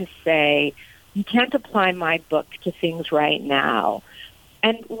smart to say, you can't apply my book to things right now.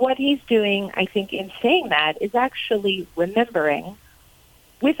 And what he's doing, I think, in saying that is actually remembering,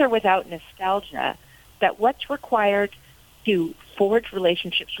 with or without nostalgia, that what's required to forge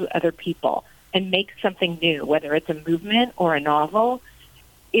relationships with other people and make something new, whether it's a movement or a novel,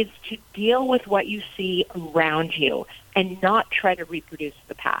 is to deal with what you see around you and not try to reproduce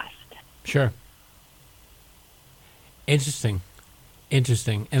the past. Sure. Interesting.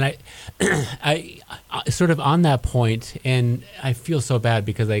 And I sort of on that point, and I feel so bad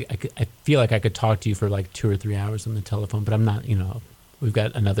because I feel like I could talk to you for like 2 or 3 hours on the telephone, but I'm not, we've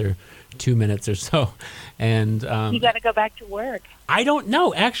got another 2 minutes or so. And you got to go back to work. I don't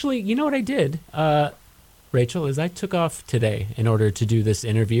know. Actually, you know what I did, Rachel, is I took off today in order to do this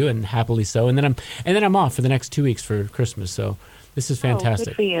interview, and happily so. And then I'm off for the next 2 weeks for Christmas. So this is fantastic.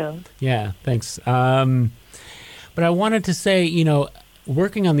 Oh, good for you. Yeah, thanks. But I wanted to say,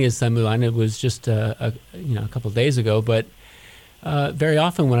 working on the assembly line, it was just a couple of days ago, but very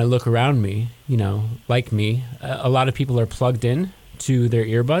often when I look around me, like me, a lot of people are plugged in to their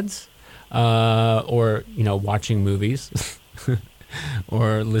earbuds or, watching movies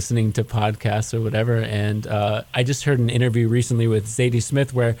or listening to podcasts or whatever. And I just heard an interview recently with Zadie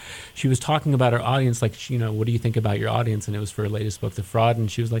Smith where she was talking about her audience, like, what do you think about your audience? And it was for her latest book, The Fraud.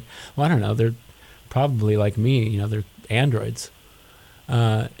 And she was like, well, I don't know. They're probably like me, they're androids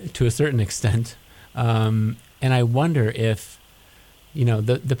to a certain extent. And I wonder if,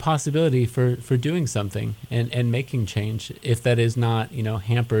 the possibility for doing something and making change, if that is not,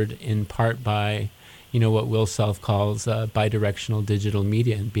 hampered in part by, what Will Self calls bidirectional digital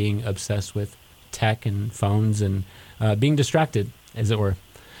media and being obsessed with tech and phones and being distracted, as it were.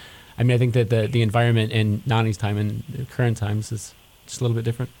 I mean, I think that the environment in Nanni's time and current times is just a little bit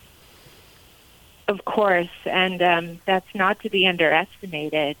different. Of course, and that's not to be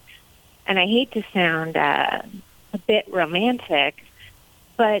underestimated. And I hate to sound a bit romantic,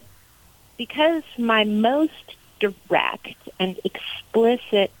 but because my most direct and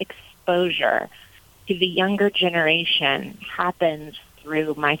explicit exposure to the younger generation happens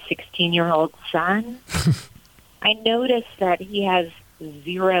through my 16-year-old son, I notice that he has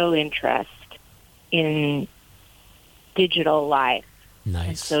zero interest in digital life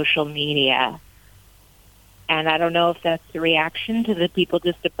and social media. And I don't know if that's the reaction to the people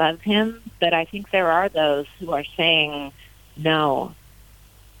just above him, but I think there are those who are saying, no,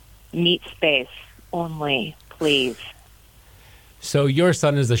 meet space only, please. So your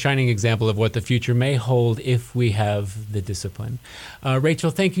son is a shining example of what the future may hold if we have the discipline. Rachel,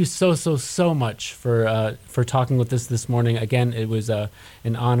 thank you so much for talking with us this morning. Again, it was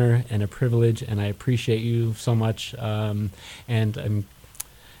an honor and a privilege, and I appreciate you so much. And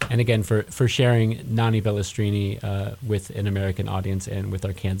again, for sharing Nanni Balestrini with an American audience and with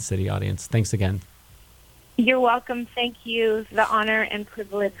our Kansas City audience. Thanks again. You're welcome. Thank you. The honor and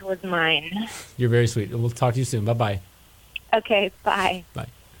privilege was mine. You're very sweet. We'll talk to you soon. Bye-bye. Okay, bye. Bye.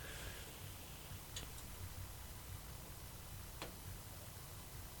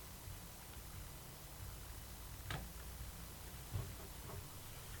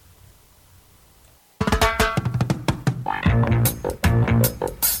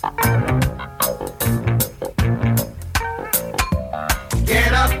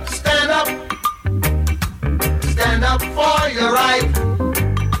 Get up, stand up. Stand up for your right.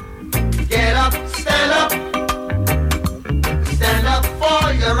 Get up, stand up. Stand up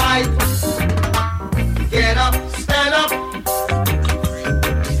for your right. Get up, stand up.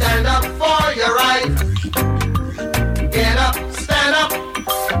 Stand up for your right. Get up, stand up.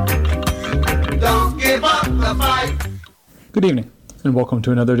 Don't give up the fight. Good evening, and welcome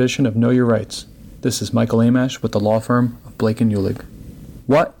to another edition of Know Your Rights. This is Michael Amash with the law firm of Blake & Uhlig.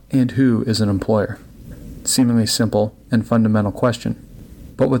 What and who is an employer? Seemingly simple and fundamental question,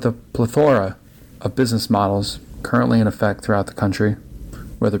 but with a plethora of business models currently in effect throughout the country,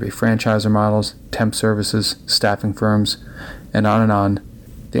 whether it be franchisor models, temp services, staffing firms, and on,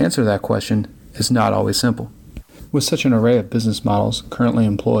 the answer to that question is not always simple. With such an array of business models currently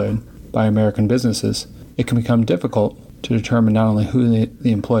employed by American businesses, it can become difficult to determine not only who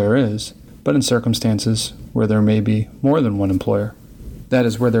the employer is, but in circumstances where there may be more than one employer. That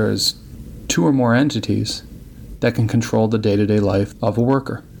is, where there is two or more entities that can control the day-to-day life of a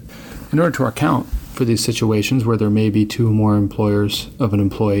worker. In order to account for these situations where there may be two or more employers of an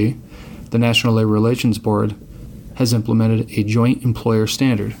employee, the National Labor Relations Board has implemented a joint employer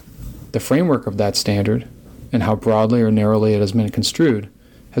standard. The framework of that standard, and how broadly or narrowly it has been construed,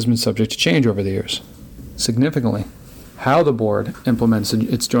 has been subject to change over the years. Significantly, how the board implements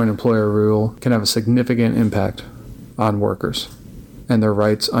its joint employer rule can have a significant impact on workers and their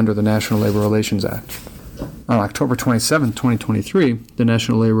rights under the National Labor Relations Act. On October 27, 2023, the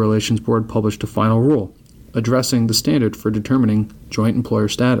National Labor Relations Board published a final rule addressing the standard for determining joint employer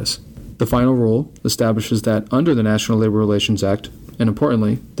status. The final rule establishes that under the National Labor Relations Act, and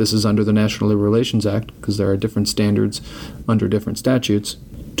importantly, this is under the National Labor Relations Act because there are different standards under different statutes,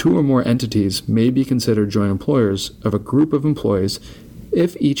 two or more entities may be considered joint employers of a group of employees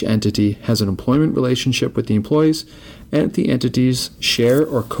if each entity has an employment relationship with the employees and the entities share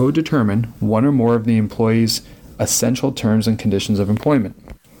or co-determine one or more of the employees' essential terms and conditions of employment.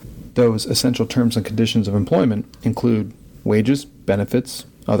 Those essential terms and conditions of employment include wages, benefits,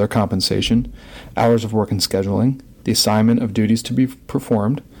 other compensation, hours of work and scheduling, the assignment of duties to be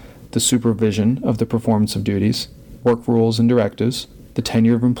performed, the supervision of the performance of duties, work rules and directives, the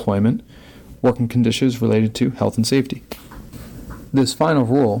tenure of employment, working conditions related to health and safety. This final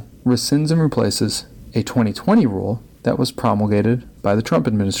rule rescinds and replaces a 2020 rule that was promulgated by the Trump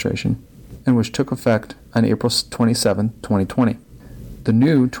administration and which took effect on April 27, 2020. The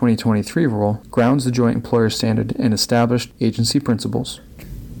new 2023 rule grounds the joint employer standard in established agency principles.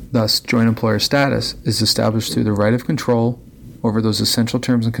 Thus, joint employer status is established through the right of control over those essential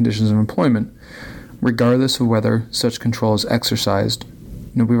terms and conditions of employment, regardless of whether such control is exercised.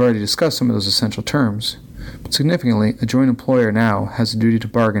 We've already discussed some of those essential terms, but significantly, a joint employer now has a duty to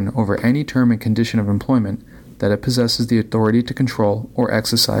bargain over any term and condition of employment that it possesses the authority to control or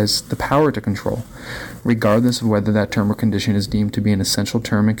exercise the power to control, regardless of whether that term or condition is deemed to be an essential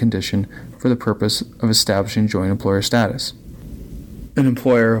term and condition for the purpose of establishing joint employer status. An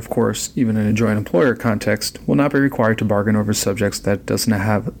employer, of course, even in a joint employer context, will not be required to bargain over subjects that it does not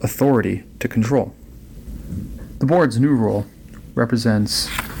have authority to control. The board's new rule represents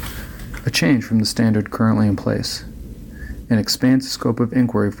a change from the standard currently in place and expands the scope of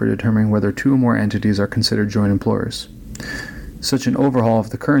inquiry for determining whether two or more entities are considered joint employers. Such an overhaul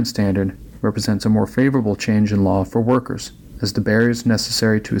of the current standard represents a more favorable change in law for workers, as the barriers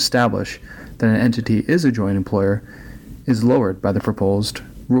necessary to establish that an entity is a joint employer is lowered by the proposed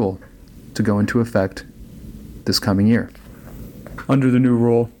rule to go into effect this coming year. Under the new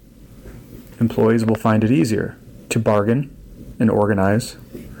rule, employees will find it easier to bargain and organize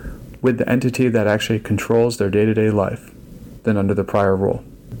with the entity that actually controls their day-to-day life than under the prior rule.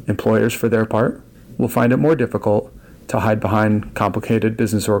 Employers, for their part, will find it more difficult to hide behind complicated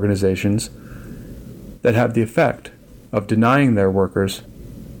business organizations that have the effect of denying their workers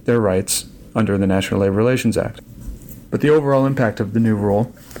their rights under the National Labor Relations Act. But the overall impact of the new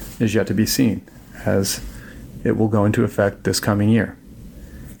rule is yet to be seen, as it will go into effect this coming year.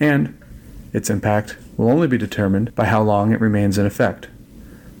 And its impact will only be determined by how long it remains in effect,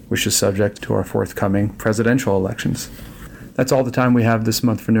 which is subject to our forthcoming presidential elections. That's all the time we have this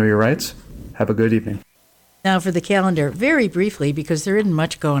month for Know Your Rights. Have a good evening. Now for the calendar, very briefly, because there isn't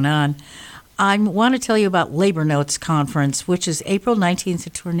much going on, I want to tell you about Labor Notes Conference, which is April 19th to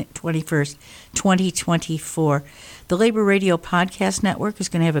 21st, 2024. The Labor Radio Podcast Network is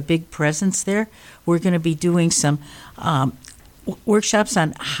going to have a big presence there. We're going to be doing some workshops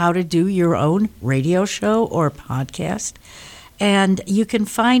on how to do your own radio show or podcast. And you can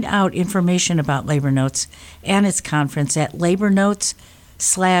find out information about Labor Notes and its conference at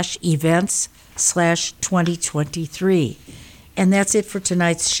labornotes/events/2023. And that's it for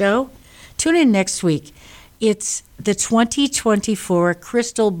tonight's show. Tune in next week. It's the 2024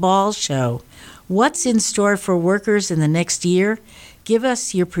 Crystal Ball Show. What's in store for workers in the next year? Give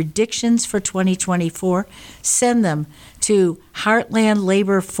us your predictions for 2024. Send them to Heartland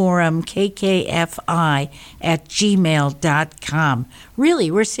Labor Forum KKFI@gmail.com. Really,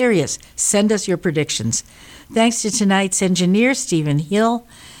 we're serious. Send us your predictions. Thanks to tonight's engineer, Stephen Hill.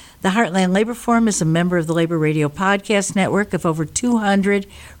 The Heartland Labor Forum is a member of the Labor Radio Podcast Network of over 200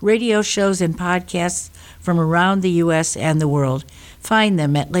 radio shows and podcasts from around the U.S. and the world. Find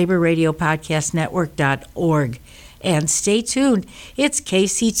them at laborradiopodcastnetwork.org. And stay tuned. It's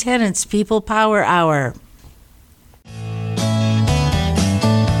KC Tennant's People Power Hour.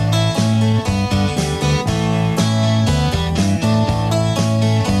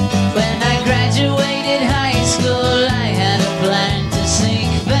 When I graduated high school, I had a plan to seek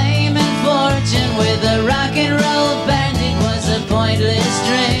fame and fortune with a rock and roll band. It was a pointless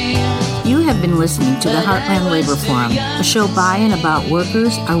dream. You have been listening to the Heartland Labor Forum, a show by and about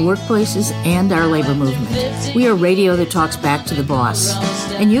workers, our workplaces, and our labor movement. We are radio that talks back to the boss.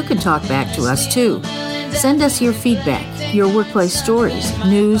 And you can talk back to us, too. Send us your feedback, your workplace stories,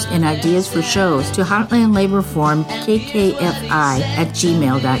 news, and ideas for shows to Heartland Labor Forum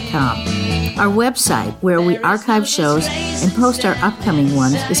KKFI@gmail.com. Our website, where we archive shows and post our upcoming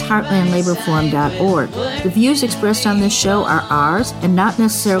ones, is heartlandlaborforum.org. The views expressed on this show are ours and not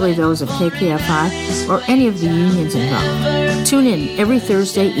necessarily those of KKFI or any of the unions involved. Tune in every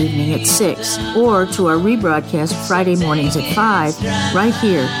Thursday evening at 6 or to our rebroadcast Friday mornings at 5 right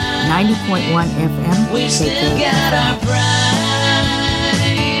here, 90.1 FM. We still got our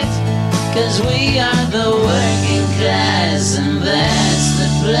pride, 'cause we are the working class, and that's the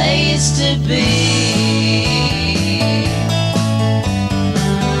place to be.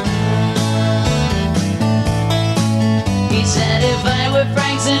 He said if I were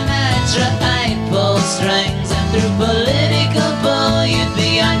Frank Sinatra, I'd pull strings, and through political bull, you'd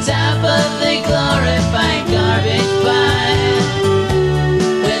be on top of the glorified garbage pile,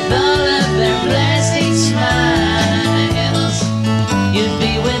 with all of their plastic smiles. You'd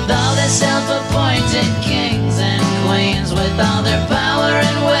be with all the self-appointed kings and queens, with all their power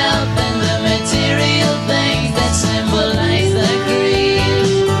and wealth and the material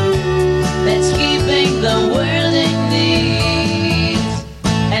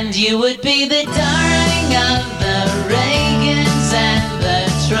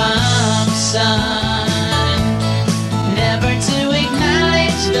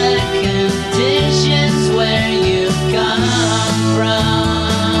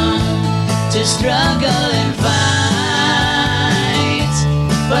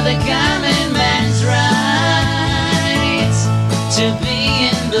the common